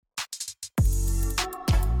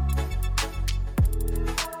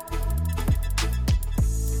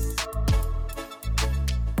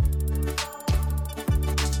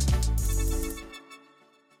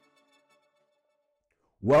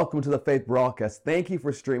Welcome to the Faith Broadcast. Thank you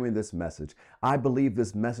for streaming this message. I believe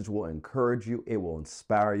this message will encourage you, it will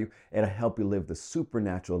inspire you, it'll help you live the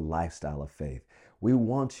supernatural lifestyle of faith. We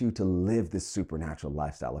want you to live this supernatural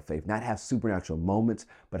lifestyle of faith, not have supernatural moments,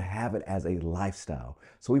 but have it as a lifestyle.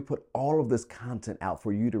 So we put all of this content out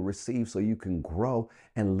for you to receive so you can grow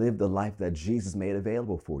and live the life that Jesus made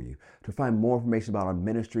available for you. To find more information about our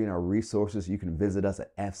ministry and our resources, you can visit us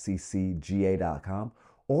at fccga.com.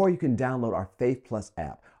 Or you can download our Faith Plus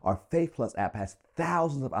app. Our Faith Plus app has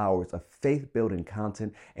thousands of hours of faith-building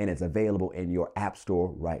content, and it's available in your app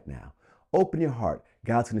store right now. Open your heart.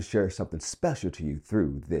 God's going to share something special to you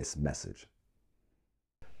through this message.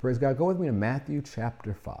 Praise God. Go with me to Matthew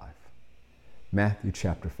chapter 5. Matthew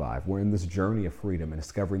chapter 5. We're in this journey of freedom and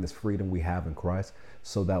discovering this freedom we have in Christ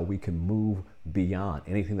so that we can move beyond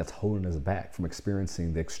anything that's holding us back from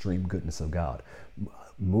experiencing the extreme goodness of God.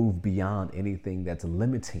 Move beyond anything that's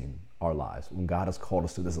limiting our lives when God has called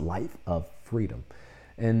us to this life of freedom.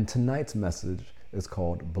 And tonight's message is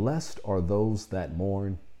called Blessed Are Those That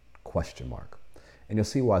Mourn, ? And you'll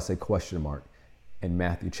see why I say question mark in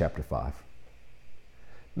Matthew chapter 5.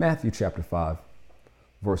 Matthew chapter 5,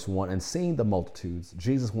 verse 1, and seeing the multitudes,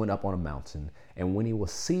 Jesus went up on a mountain, and when he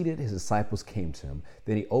was seated, his disciples came to him.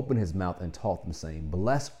 Then he opened his mouth and taught them, saying,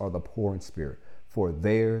 Blessed are the poor in spirit, for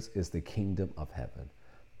theirs is the kingdom of heaven.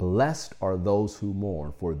 Blessed are those who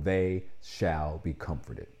mourn, for they shall be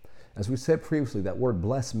comforted. As we said previously, that word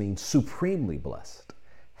blessed means supremely blessed,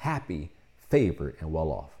 happy, favored, and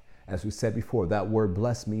well off. As we said before, that word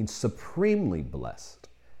blessed means supremely blessed,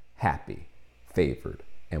 happy, favored,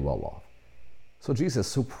 and well off. So Jesus,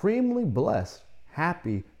 supremely blessed,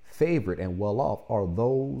 happy, favored, and well off are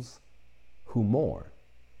those who mourn.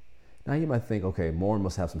 Now you might think, okay, mourn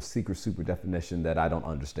must have some secret super definition that I don't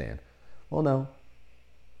understand. Well, no.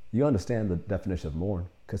 You understand the definition of mourn,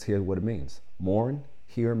 because here's what it means. Mourn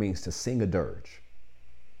here means to sing a dirge,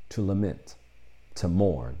 to lament, to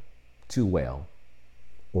mourn, to wail,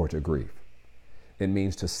 or to grieve. It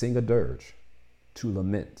means to sing a dirge, to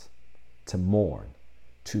lament, to mourn,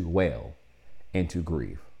 to wail, and to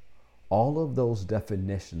grieve. All of those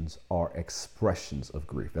definitions are expressions of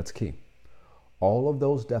grief. That's key. All of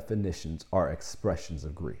those definitions are expressions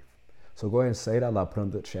of grief. So go ahead and say it out loud, put it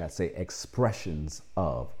in the chat, say expressions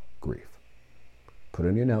of grief. Put it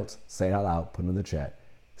in your notes, say it out loud, put it in the chat,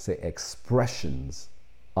 say expressions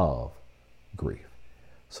of grief.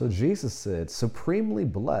 So Jesus said, supremely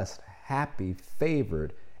blessed, happy,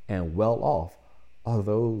 favored, and well off are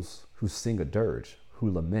those who sing a dirge,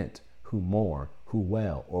 who lament, who mourn, who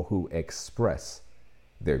wail, or who express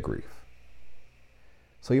their grief.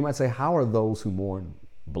 So you might say, how are those who mourn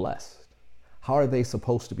blessed? How are they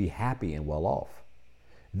supposed to be happy and well off?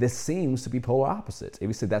 This seems to be polar opposites. If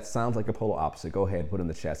you said that sounds like a polar opposite, go ahead and put in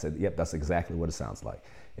the chat. Say, yep, that's exactly what it sounds like.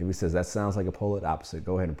 If he says that sounds like a polar opposite,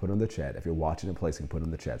 go ahead and put it in the chat. If you're watching in place, you can put it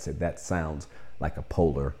in the chat. Say that sounds like a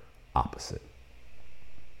polar opposite.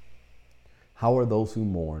 How are those who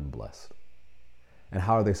mourn blessed? And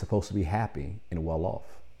how are they supposed to be happy and well off?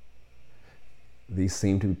 These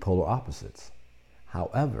seem to be polar opposites.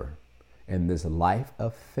 However, in this life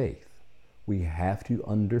of faith, we have to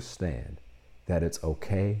understand that it's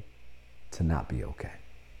okay to not be okay.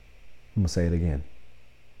 I'm going to say it again.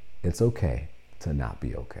 It's okay to not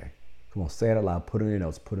be okay. Come on, say it out loud, put it in your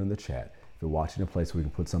notes, put it in the chat. If you're watching a place where we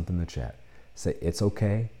can put something in the chat, say it's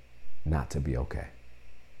okay not to be okay.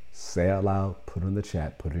 Say it out loud, put it in the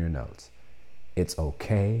chat, put it in your notes. It's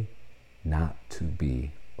okay not to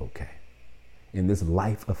be okay. In this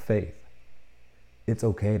life of faith, it's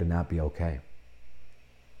okay to not be okay.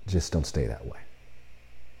 Just don't stay that way.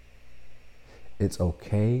 It's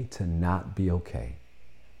okay to not be okay.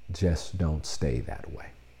 Just don't stay that way.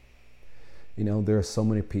 You know, there are so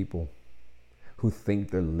many people who think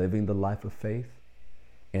they're living the life of faith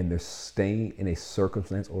and they're staying in a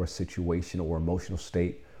circumstance or a situation or emotional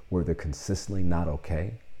state where they're consistently not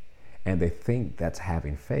okay. And they think that's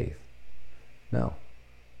having faith. No.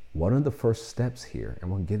 One of the first steps here, and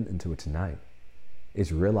we're getting into it tonight,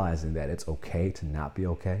 is realizing that it's okay to not be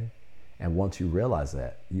okay. And once you realize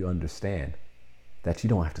that, you understand that you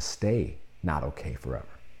don't have to stay not okay forever.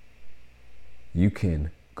 You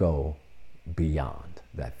can go beyond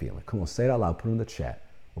that feeling. Come on, say it out loud, put it in the chat,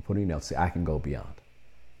 or put it in your notes, say, I can go beyond.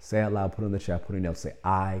 Say it out loud, put it in the chat, put it in your notes, say,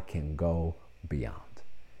 I can go beyond.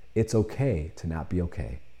 It's okay to not be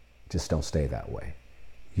okay. Just don't stay that way.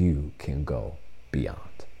 You can go beyond.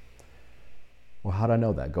 Well, how do I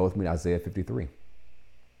know that? Go with me to Isaiah 53.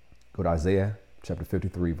 Go to Isaiah chapter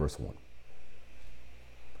 53, verse 1.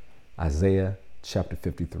 Isaiah chapter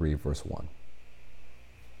 53, verse 1.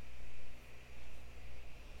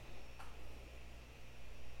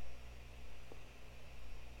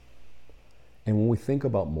 And when we think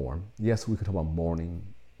about mourn, yes, we could talk about mourning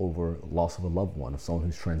over loss of a loved one, of someone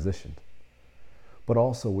who's transitioned. But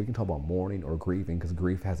also we can talk about mourning or grieving because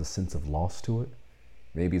grief has a sense of loss to it.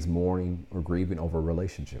 Maybe it's mourning or grieving over a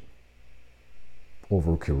relationship,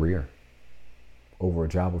 over a career, over a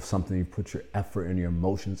job of something you put your effort and your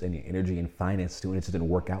emotions and your energy and finance to, and it just didn't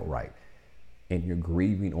work out right. And you're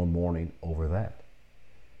grieving or mourning over that.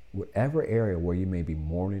 Whatever area where you may be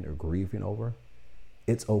mourning or grieving over,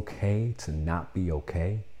 it's okay to not be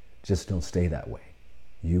okay. Just don't stay that way.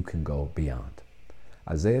 You can go beyond.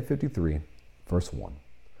 Isaiah 53, verse 1.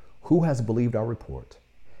 Who has believed our report?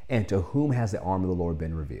 And to whom has the arm of the Lord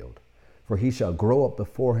been revealed? For he shall grow up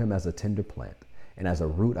before him as a tender plant, and as a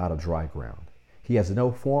root out of dry ground. He has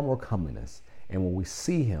no form or comeliness, and when we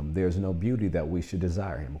see him, there is no beauty that we should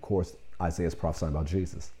desire him. Of course, Isaiah is prophesying about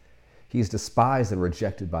Jesus. He is despised and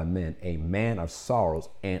rejected by men, a man of sorrows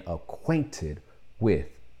and acquainted with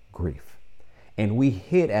grief. And we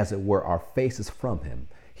hid, as it were, our faces from him.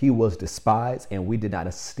 He was despised, and we did not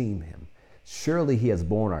esteem him. Surely he has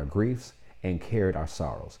borne our griefs and carried our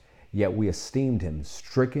sorrows. Yet we esteemed him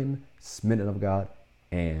stricken, smitten of God,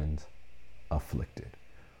 and afflicted.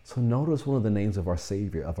 So notice one of the names of our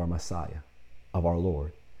Savior, of our Messiah, of our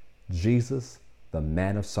Lord. Jesus, the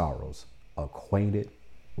man of sorrows, acquainted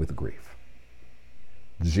with grief.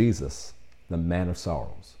 Jesus, the man of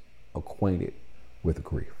sorrows, acquainted with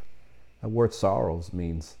grief. That word sorrows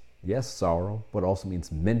means, yes, sorrow, but also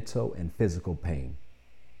means mental and physical pain.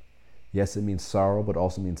 Yes, it means sorrow, but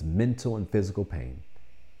also means mental and physical pain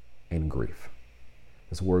and grief.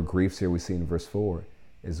 This word griefs here we see in verse 4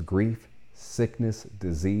 is grief, sickness,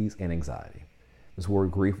 disease, and anxiety. This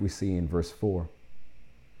word grief we see in verse 4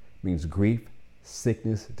 means grief,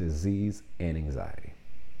 sickness, disease, and anxiety.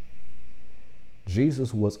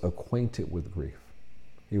 Jesus was acquainted with grief.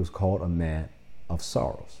 He was called a man of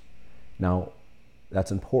sorrows. Now,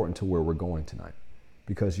 that's important to where we're going tonight,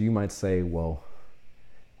 because you might say, well,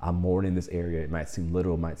 I'm mourning this area. It might seem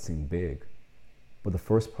little, it might seem big. But the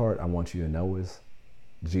first part I want you to know is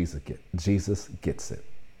Jesus gets it.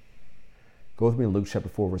 Go with me in Luke chapter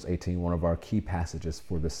 4, verse 18, one of our key passages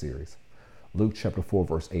for this series. Luke chapter 4,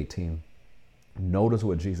 verse 18. Notice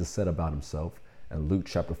what Jesus said about himself in Luke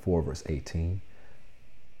chapter 4, verse 18.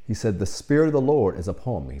 He said, the Spirit of the Lord is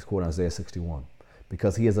upon me. He's quoting Isaiah 61.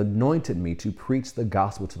 Because he has anointed me to preach the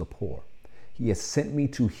gospel to the poor. He has sent me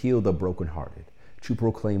to heal the brokenhearted, to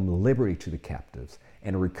proclaim liberty to the captives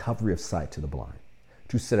and a recovery of sight to the blind,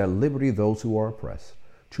 to set at liberty those who are oppressed,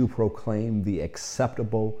 to proclaim the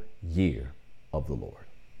acceptable year of the Lord.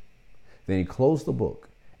 Then he closed the book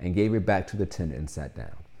and gave it back to the attendant and sat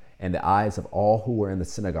down. And the eyes of all who were in the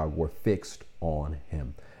synagogue were fixed on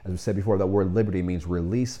him. As we said before, that word liberty means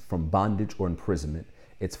release from bondage or imprisonment.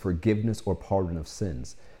 It's forgiveness or pardon of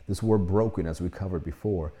sins. This word broken, as we covered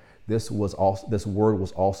before, this word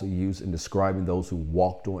was also used in describing those who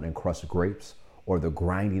walked on and crushed grapes, or the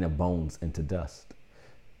grinding of bones into dust.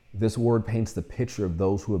 This word paints the picture of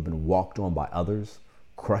those who have been walked on by others,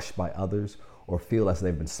 crushed by others, or feel as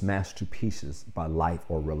they've been smashed to pieces by life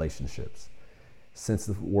or relationships. Since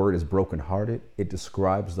the word is brokenhearted, it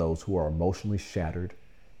describes those who are emotionally shattered,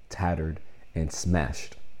 tattered, and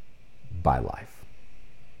smashed by life.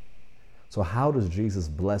 So how does Jesus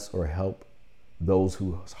bless or help those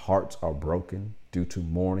whose hearts are broken due to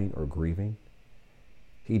mourning or grieving?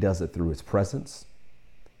 He does it through his presence,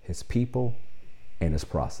 his people, and his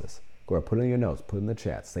process. Go ahead, put it in your notes, put it in the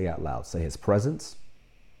chat, say out loud. Say his presence,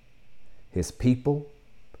 his people,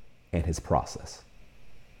 and his process.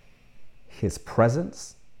 His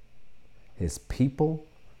presence, his people,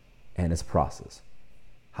 and his process.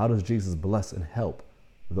 How does Jesus bless and help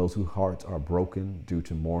those whose hearts are broken due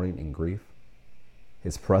to mourning and grief?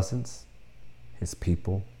 His presence, his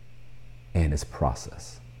people, and his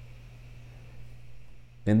process.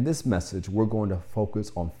 In this message, we're going to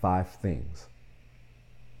focus on 5 things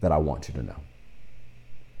that I want you to know.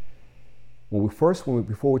 Before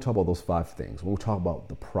we talk about those 5 things, when we talk about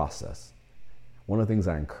the process, one of the things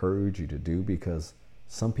I encourage you to do, because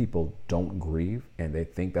some people don't grieve and they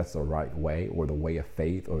think that's the right way or the way of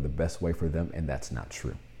faith or the best way for them, and that's not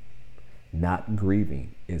true. Not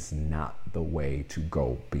grieving is not the way to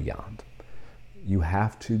go beyond. You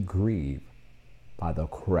have to grieve by the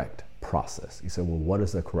correct process. You say, well, what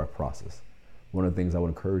is the correct process? One of the things I would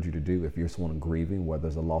encourage you to do if you're someone grieving, whether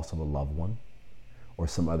it's a loss of a loved one or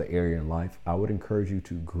some other area in life, I would encourage you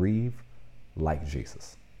to grieve like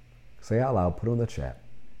Jesus. Say out loud, put it in the chat.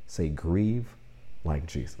 Say, grieve like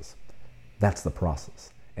Jesus. That's the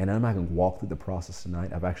process. And I'm not going to walk through the process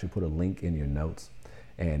tonight. I've actually put a link in your notes.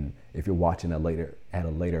 And if you're watching at a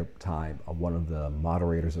later time, one of the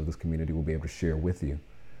moderators of this community will be able to share with you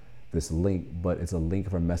this link, but it's a link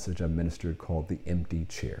of a message I ministered called The Empty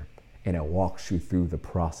Chair. And it walks you through the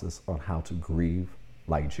process on how to grieve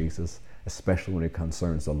like Jesus, especially when it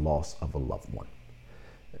concerns the loss of a loved one.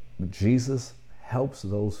 Jesus helps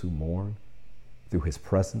those who mourn through his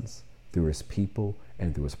presence, through his people,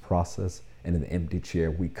 and through his process. And in The Empty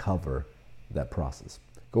Chair, we cover that process.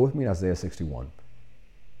 Go with me to Isaiah 61.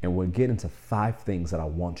 And we'll get into 5 things that I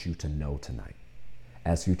want you to know tonight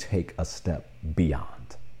as you take a step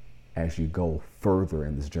beyond, as you go further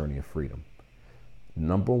in this journey of freedom.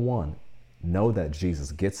 Number 1, know that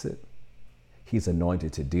Jesus gets it. He's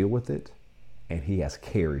anointed to deal with it, and he has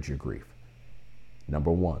carried your grief.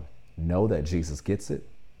 Number 1, know that Jesus gets it.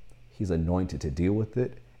 He's anointed to deal with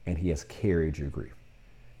it, and he has carried your grief.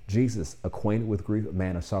 Jesus, acquainted with grief, a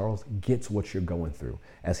man of sorrows, gets what you're going through.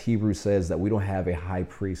 As Hebrews says, that we don't have a high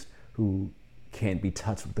priest who can't be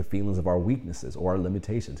touched with the feelings of our weaknesses or our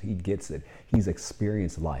limitations. He gets it. He's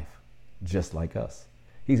experienced life just like us.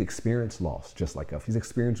 He's experienced loss just like us. He's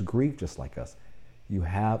experienced grief just like us. You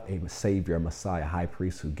have a Savior, a Messiah, a high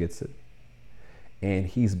priest who gets it. And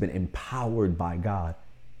he's been empowered by God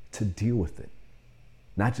to deal with it.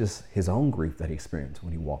 Not just his own grief that he experienced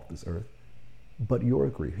when he walked this earth, but your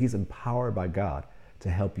grief. He's empowered by God to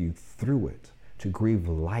help you through it, to grieve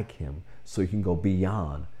like him, so you can go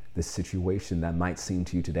beyond this situation that might seem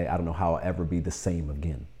to you today, I don't know how I'll ever be the same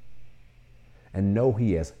again. And know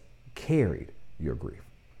he has carried your grief.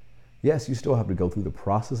 Yes, you still have to go through the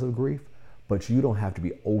process of grief, but you don't have to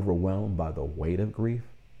be overwhelmed by the weight of grief,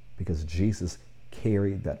 because Jesus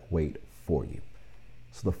carried that weight for you.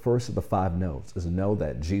 So the first of the 5 notes is know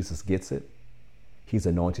that Jesus gets it, he's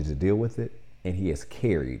anointed to deal with it, and he has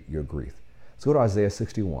carried your grief. So go to Isaiah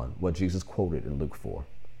 61, what Jesus quoted in Luke 4.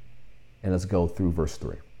 And let's go through verse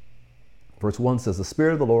 3. Verse 1 says, "The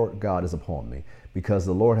Spirit of the Lord God is upon me, because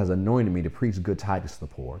the Lord has anointed me to preach good tidings to the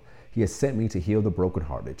poor. He has sent me to heal the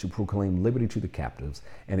brokenhearted, to proclaim liberty to the captives,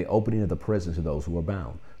 and the opening of the prison to those who are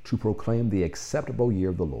bound, to proclaim the acceptable year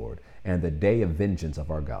of the Lord, and the day of vengeance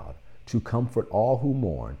of our God, to comfort all who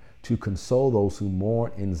mourn, to console those who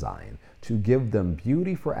mourn in Zion, to give them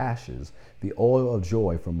beauty for ashes, the oil of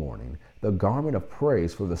joy for mourning, the garment of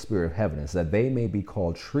praise for the spirit of heaviness, that they may be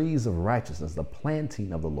called trees of righteousness, the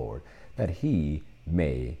planting of the Lord, that he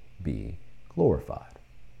may be glorified."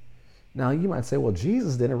 Now you might say, well,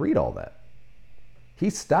 Jesus didn't read all that. He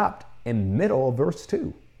stopped in middle of verse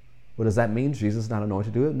 2. Well, does that mean Jesus is not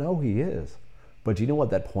anointed to do it? No, he is. But you know what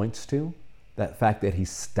that points to? That fact that he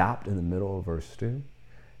stopped in the middle of verse 2?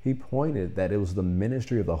 He pointed that it was the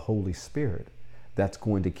ministry of the Holy Spirit that's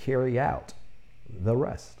going to carry out the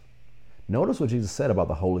rest. Notice what Jesus said about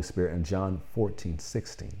the Holy Spirit in John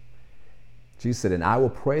 14:16. Jesus said, "And I will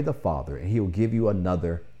pray the Father, and he will give you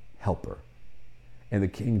another helper." And the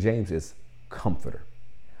King James is comforter.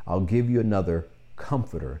 "I'll give you another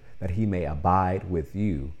comforter, that he may abide with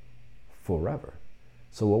you forever."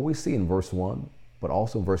 So what we see in verse 1, but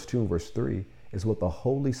also in verse 2 and verse 3, is what the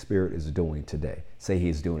Holy Spirit is doing today. Say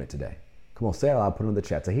he's doing it today. Come on, say it aloud, put it in the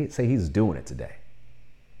chat. Say he's doing it today.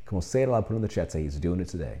 Come on, say it aloud, put it in the chat. Say he's doing it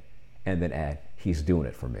today. And then add, he's doing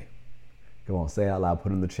it for me. Come on, say it out loud,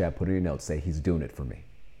 put it in the chat, put it in your notes. Say he's doing it for me.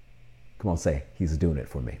 Come on, say he's doing it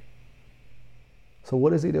for me. So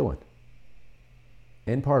what is he doing?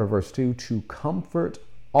 In part of verse 2, to comfort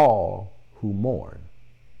all who mourn,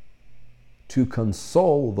 to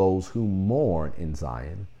console those who mourn in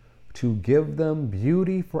Zion, to give them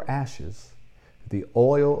beauty for ashes, the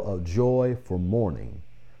oil of joy for mourning,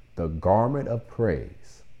 the garment of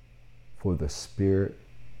praise for the spirit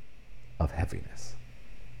of heaviness.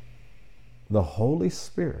 The Holy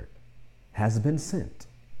Spirit has been sent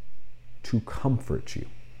to comfort you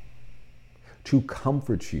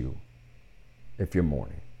if you're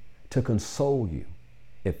mourning, to console you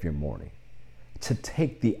if you're mourning, to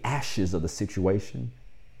take the ashes of the situation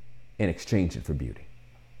and exchange it for beauty,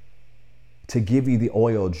 to give you the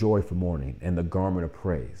oil of joy for mourning and the garment of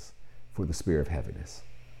praise for the spirit of heaviness.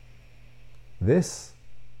 This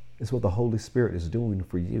is what the Holy Spirit is doing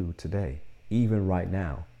for you today, even right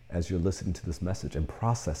now, as you're listening to this message and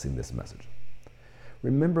processing this message.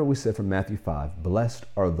 Remember, we said from Matthew 5, blessed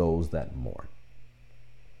are those that mourn.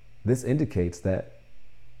 This indicates that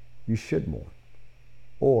you should mourn.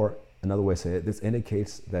 Or another way to say it, this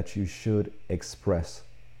indicates that you should express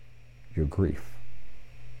your grief.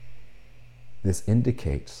 This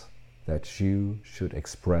indicates that you should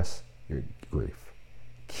express your grief.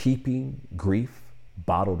 Keeping grief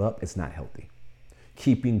bottled up is not healthy.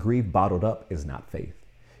 Keeping grief bottled up is not faith.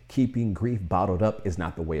 Keeping grief bottled up is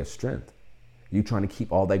not the way of strength. You trying to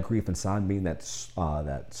keep all that grief inside, being that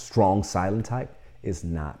strong, silent type, is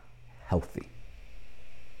not healthy.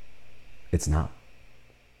 It's not.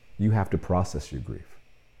 You have to process your grief.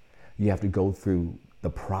 You have to go through the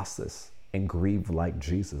process and grieve like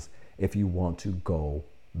Jesus if you want to go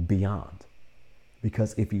beyond.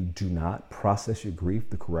 Because if you do not process your grief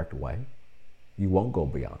the correct way, you won't go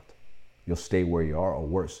beyond. You'll stay where you are, or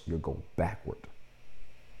worse, you'll go backward.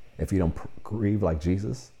 If you don't grieve like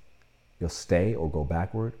Jesus, you'll stay or go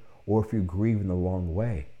backward. Or if you grieve in the wrong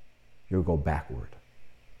way, you'll go backward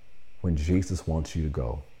when Jesus wants you to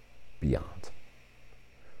go beyond.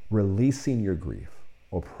 Releasing your grief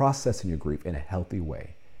or processing your grief in a healthy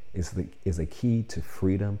way is a key to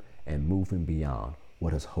freedom and moving beyond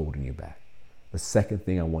what is holding you back. The second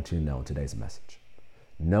thing I want you to know in today's message,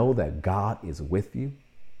 know that God is with you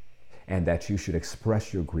and that you should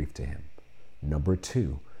express your grief to him. Number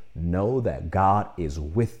two, know that God is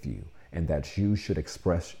with you and that you should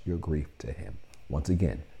express your grief to him. Once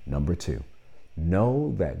again, number two,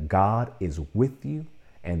 know that God is with you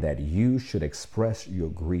and that you should express your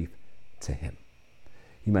grief to him.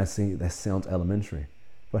 You might say that sounds elementary,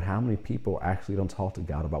 but how many people actually don't talk to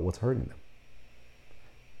God about what's hurting them?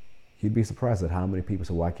 You'd be surprised at how many people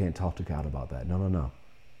say, well, I can't talk to God about that. No.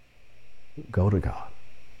 Go to God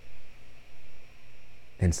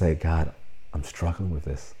and say, God, I'm struggling with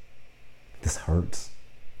this. This hurts.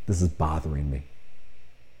 This is bothering me.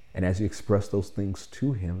 And as you express those things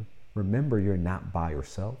to him, remember you're not by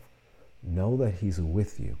yourself. Know that he's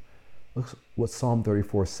with you. Look what Psalm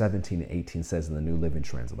 34, 17 and 18 says in the New Living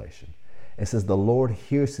Translation. It says, the Lord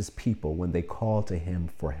hears his people when they call to him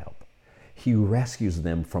for help. He rescues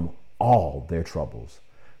them from all their troubles.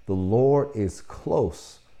 The Lord is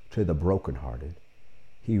close to the brokenhearted.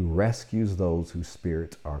 He rescues those whose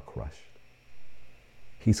spirits are crushed.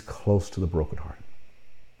 He's close to the brokenhearted.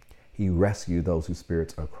 He rescues those whose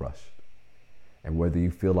spirits are crushed. And whether you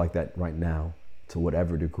feel like that right now, to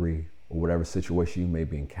whatever degree or whatever situation you may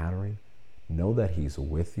be encountering, know that he's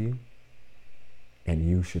with you and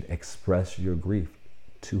you should express your grief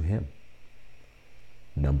to him.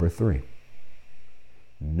 Number three,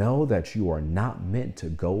 know that you are not meant to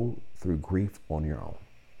go through grief on your own.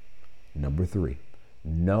 Number three,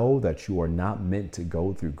 know that you are not meant to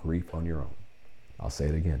go through grief on your own. I'll say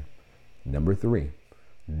it again. Number three,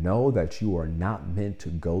 know that you are not meant to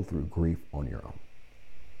go through grief on your own.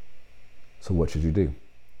 So what should you do?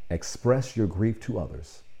 Express your grief to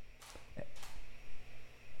others.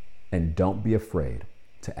 And don't be afraid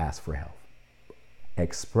to ask for help.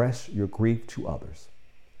 Express your grief to others.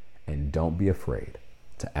 And don't be afraid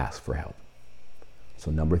to ask for help.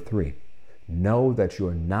 So number three, know that you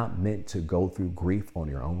are not meant to go through grief on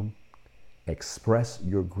your own. Express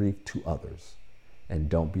your grief to others. And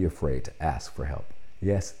don't be afraid to ask for help.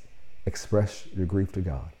 Yes, express your grief to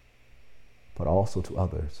God, but also to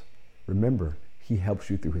others. Remember, he helps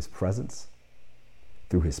you through his presence,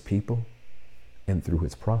 through his people, and through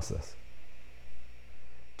his process.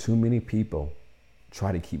 Too many people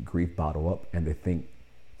try to keep grief bottled up and they think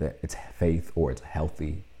that it's faith or it's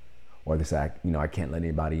healthy, or they say, I can't let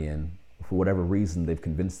anybody in. For whatever reason, they've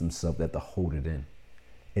convinced themselves that to hold it in.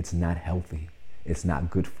 It's not healthy. It's not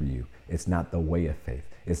good for you. It's not the way of faith.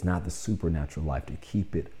 It's not the supernatural life to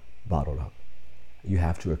keep it bottled up. You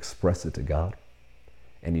have to express it to God,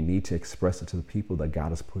 and you need to express it to the people that God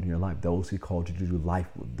has put in your life, those he called you to do life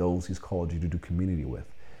with, those he's called you to do community with.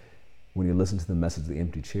 When you listen to the message of the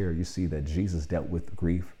empty chair, you see that Jesus dealt with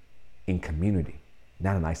grief in community,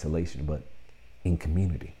 not in isolation, but in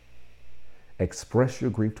community. Express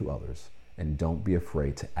your grief to others, and don't be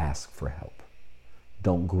afraid to ask for help.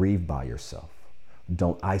 Don't grieve by yourself.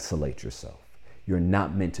 Don't isolate yourself. You're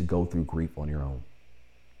not meant to go through grief on your own.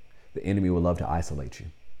 The enemy will love to isolate you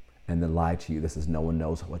and then lie to you. This is no one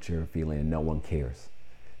knows what you're feeling and no one cares.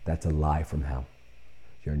 That's a lie from hell.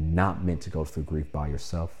 You're not meant to go through grief by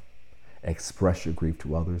yourself. Express your grief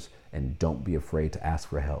to others and don't be afraid to ask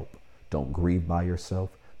for help. Don't grieve by yourself.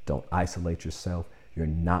 Don't isolate yourself. You're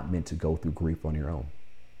not meant to go through grief on your own.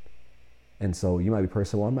 And so you might be a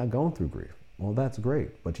person, well, I'm not going through grief. Well, that's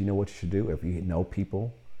great. But you know what you should do? If you know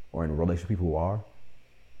people or in a relationship with people who are,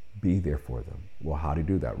 be there for them. Well, how do you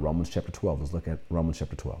do that? Romans chapter 12. Let's look at Romans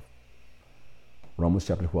chapter 12. Romans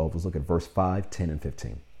chapter 12. Let's look at verse 5, 10, and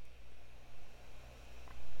 15.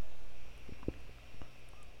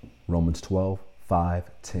 Romans 12,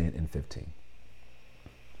 5, 10, and 15.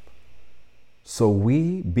 So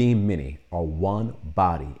we, being many, are one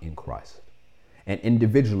body in Christ, and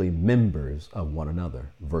individually members of one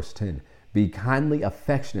another. Verse 10. Be kindly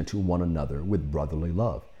affectionate to one another with brotherly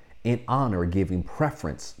love, in honor giving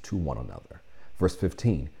preference to one another. Verse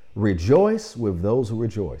 15. Rejoice with those who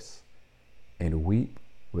rejoice, and weep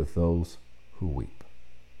with those who weep.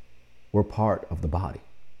 We're part of the body.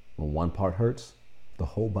 When one part hurts, the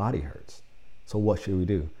whole body hurts. So what should we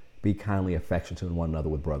do? Be kindly affectionate to one another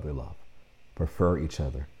with brotherly love. Prefer each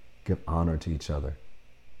other. Give honor to each other.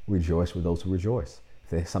 Rejoice with those who rejoice. If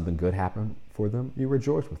there's something good happen for them, you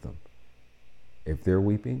rejoice with them. If they're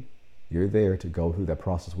weeping, you're there to go through that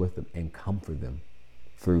process with them and comfort them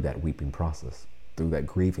through that weeping process, through that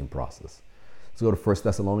grieving process. Let's go to 1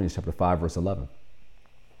 Thessalonians chapter 5, verse 11.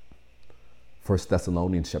 1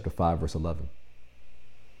 Thessalonians chapter 5, verse 11.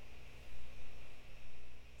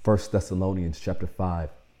 1 Thessalonians chapter 5,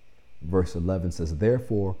 verse 11 says,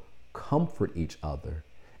 therefore, comfort each other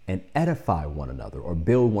and edify one another, or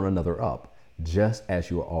build one another up, just as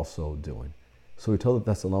you are also doing. So he told the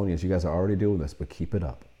Thessalonians, you guys are already doing this, but keep it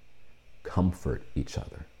up. Comfort each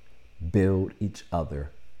other. Build each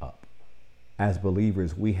other up. As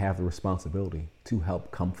believers, we have the responsibility to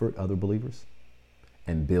help comfort other believers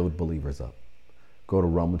and build believers up. Go to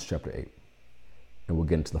Romans chapter 8, and we'll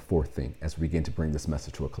get into the fourth thing as we begin to bring this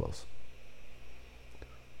message to a close.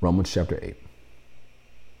 Romans chapter 8.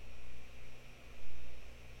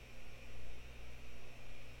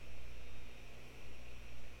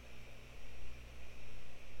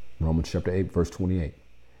 Romans chapter 8, verse 28.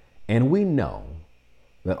 And we know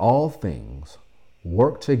that all things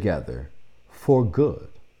work together for good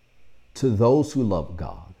to those who love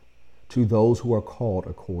God, to those who are called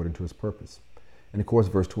according to his purpose. And of course,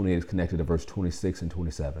 verse 28 is connected to verse 26 and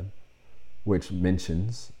 27, which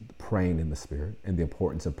mentions praying in the Spirit and the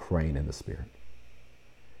importance of praying in the Spirit.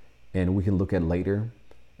 And we can look at later,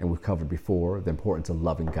 and we've covered before, the importance of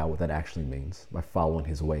loving God, what that actually means by following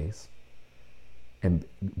his ways and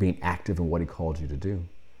being active in what he called you to do.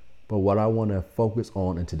 But what I want to focus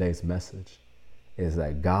on in today's message is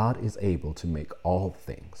that God is able to make all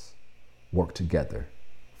things work together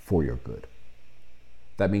for your good.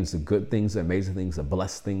 That means the good things, the amazing things, the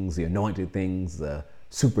blessed things, the anointed things, the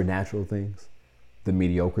supernatural things, the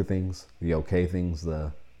mediocre things, the okay things,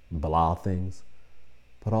 the blah things,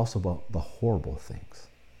 but also about the horrible things,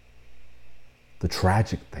 the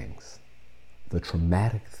tragic things, the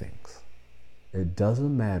traumatic things. It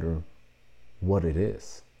doesn't matter what it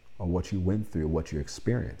is or what you went through, or what you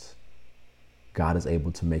experienced. God is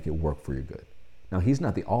able to make it work for your good. Now, he's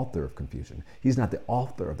not the author of confusion. He's not the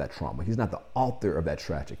author of that trauma. He's not the author of that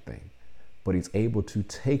tragic thing, but he's able to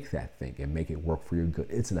take that thing and make it work for your good.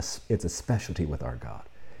 It's a specialty with our God.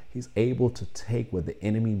 He's able to take what the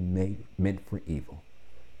enemy meant for evil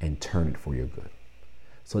and turn it for your good.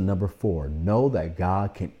 So number 4, know that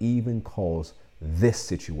God can even cause this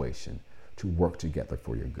situation to work together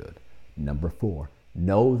for your good. Number 4,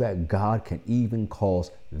 know that God can even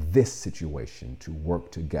cause this situation to work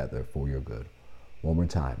together for your good. One more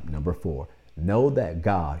time. Number 4, know that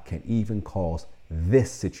God can even cause this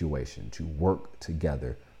situation to work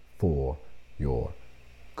together for your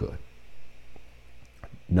good.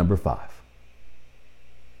 Number 5,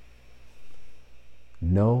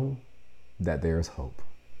 know that there is hope.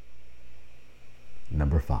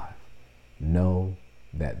 Number 5, know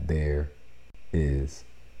that there is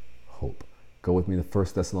hope. Go with me to 1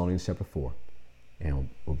 Thessalonians chapter 4, and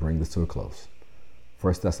we'll bring this to a close.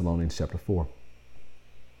 1 Thessalonians chapter 4.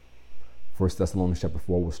 1 Thessalonians chapter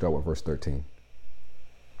 4, we'll start with verse 13.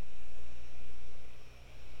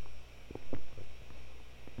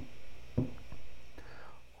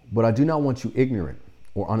 But I do not want you ignorant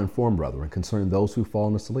or uninformed, brethren, concerning those who've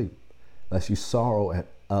fallen asleep, lest you sorrow at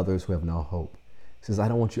others who have no hope. He says, I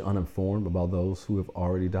don't want you uninformed about those who have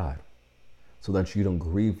already died, so that you don't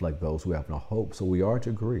grieve like those who have no hope. So we are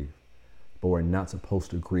to grieve, but we're not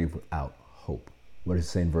supposed to grieve without hope. What does it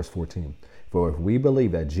say in verse 14? For if we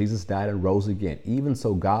believe that Jesus died and rose again, even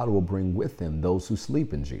so God will bring with him those who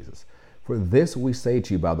sleep in Jesus. For this we say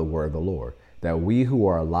to you by the word of the Lord, that we who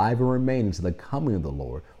are alive and remain until the coming of the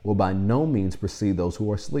Lord will by no means precede those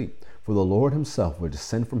who are asleep. For the Lord himself will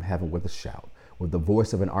descend from heaven with a shout, with the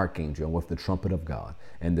voice of an archangel, and with the trumpet of God.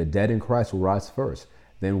 And the dead in Christ will rise first.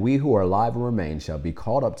 Then we who are alive and remain shall be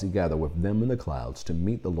caught up together with them in the clouds to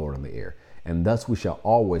meet the Lord in the air. And thus we shall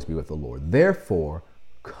always be with the Lord. Therefore,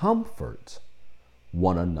 comfort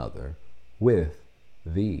one another with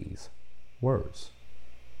these words.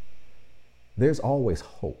 There's always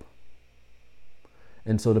hope.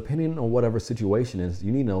 And so depending on whatever situation is,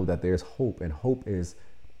 you need to know that there's hope, and hope is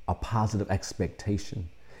a positive expectation.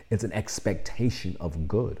 It's an expectation of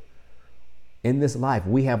good. In this life,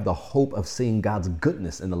 we have the hope of seeing God's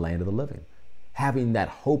goodness in the land of the living. Having that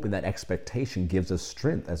hope and that expectation gives us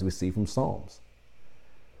strength, as we see from Psalms.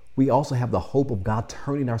 We also have the hope of God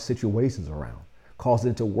turning our situations around, cause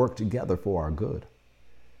it to work together for our good.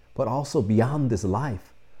 But also beyond this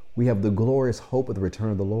life, we have the glorious hope of the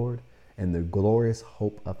return of the Lord and the glorious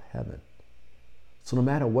hope of heaven. So no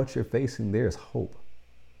matter what you're facing, there's hope.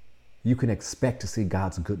 You can expect to see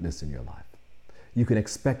God's goodness in your life. You can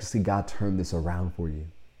expect to see God turn this around for you.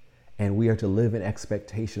 And we are to live in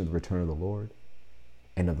expectation of the return of the Lord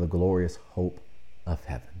and of the glorious hope of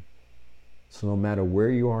heaven. So no matter where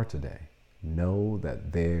you are today, know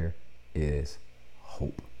that there is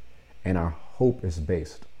hope. And our hope is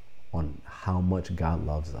based on how much God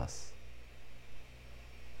loves us.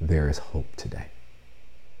 There is hope today.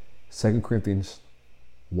 2 Corinthians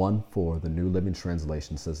 1:4, the New Living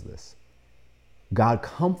Translation says this: God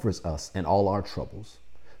comforts us in all our troubles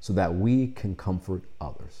so that we can comfort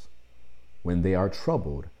others. When they are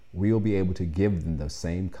troubled, we'll be able to give them the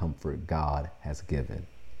same comfort God has given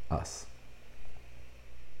us.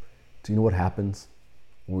 Do you know what happens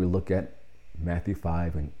when we look at Matthew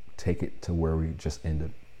 5 and take it to where we just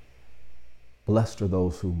ended? Blessed are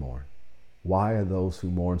those who mourn. Why are those who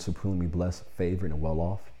mourn supremely blessed, favored, and well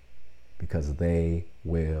off? Because they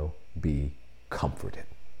will be comforted.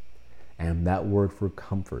 And that word for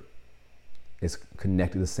comfort is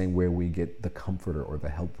connected the same way we get the comforter or the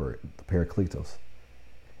helper, the parakletos.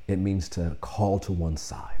 It means to call to one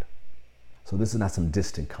side. So this is not some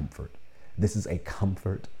distant comfort. This is a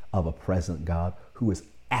comfort of a present God who is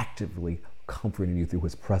actively comforting you through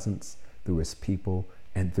his presence, through his people,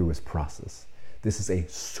 and through his process. This is a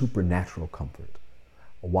supernatural comfort.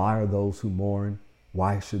 Why are those who mourn?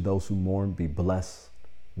 Why should those who mourn be blessed,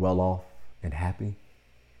 well off, and happy?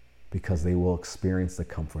 Because they will experience the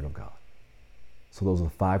comfort of God. So those are the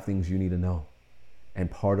 5 things you need to know.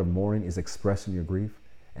 And part of mourning is expressing your grief.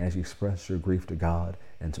 And as you express your grief to God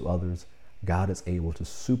and to others, God is able to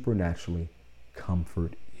supernaturally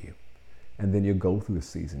comfort you. And then you'll go through the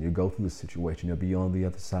season, you'll go through the situation, you'll be on the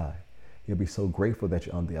other side. You'll be so grateful that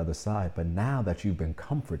you're on the other side. But now that you've been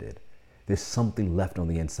comforted, there's something left on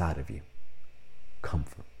the inside of you.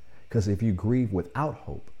 Comfort. Because if you grieve without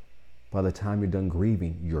hope, by the time you're done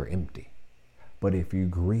grieving, you're empty. But if you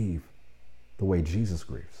grieve the way Jesus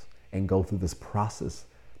grieves and go through this process,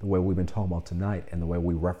 the way we've been talking about tonight and the way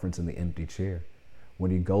we reference in the empty chair,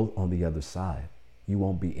 when you go on the other side, you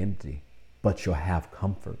won't be empty, but you'll have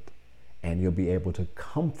comfort. And you'll be able to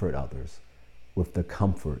comfort others with the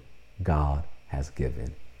comfort God has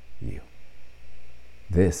given you.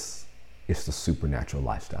 This is the supernatural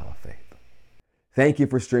lifestyle of faith. Thank you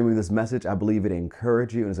for streaming this message. I believe it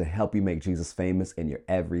encouraged you and to help you make Jesus famous in your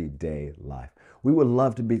everyday life. We would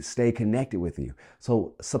love to stay connected with you.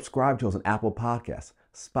 So subscribe to us on Apple Podcasts,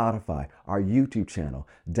 Spotify, our YouTube channel,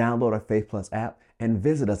 download our Faith Plus app, and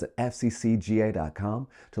visit us at fccga.com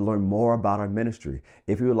to learn more about our ministry.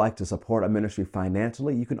 If you would like to support our ministry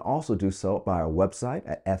financially, you can also do so by our website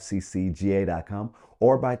at fccga.com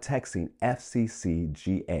or by texting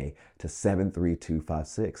FCCGA to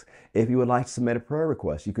 73256. If you would like to submit a prayer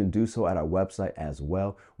request, you can do so at our website as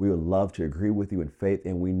well. We would love to agree with you in faith,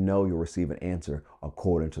 and we know you'll receive an answer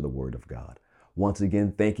according to the Word of God. Once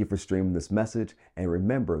again, thank you for streaming this message. And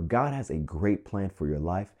remember, God has a great plan for your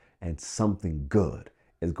life, and something good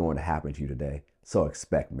is going to happen to you today. So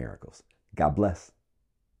expect miracles. God bless.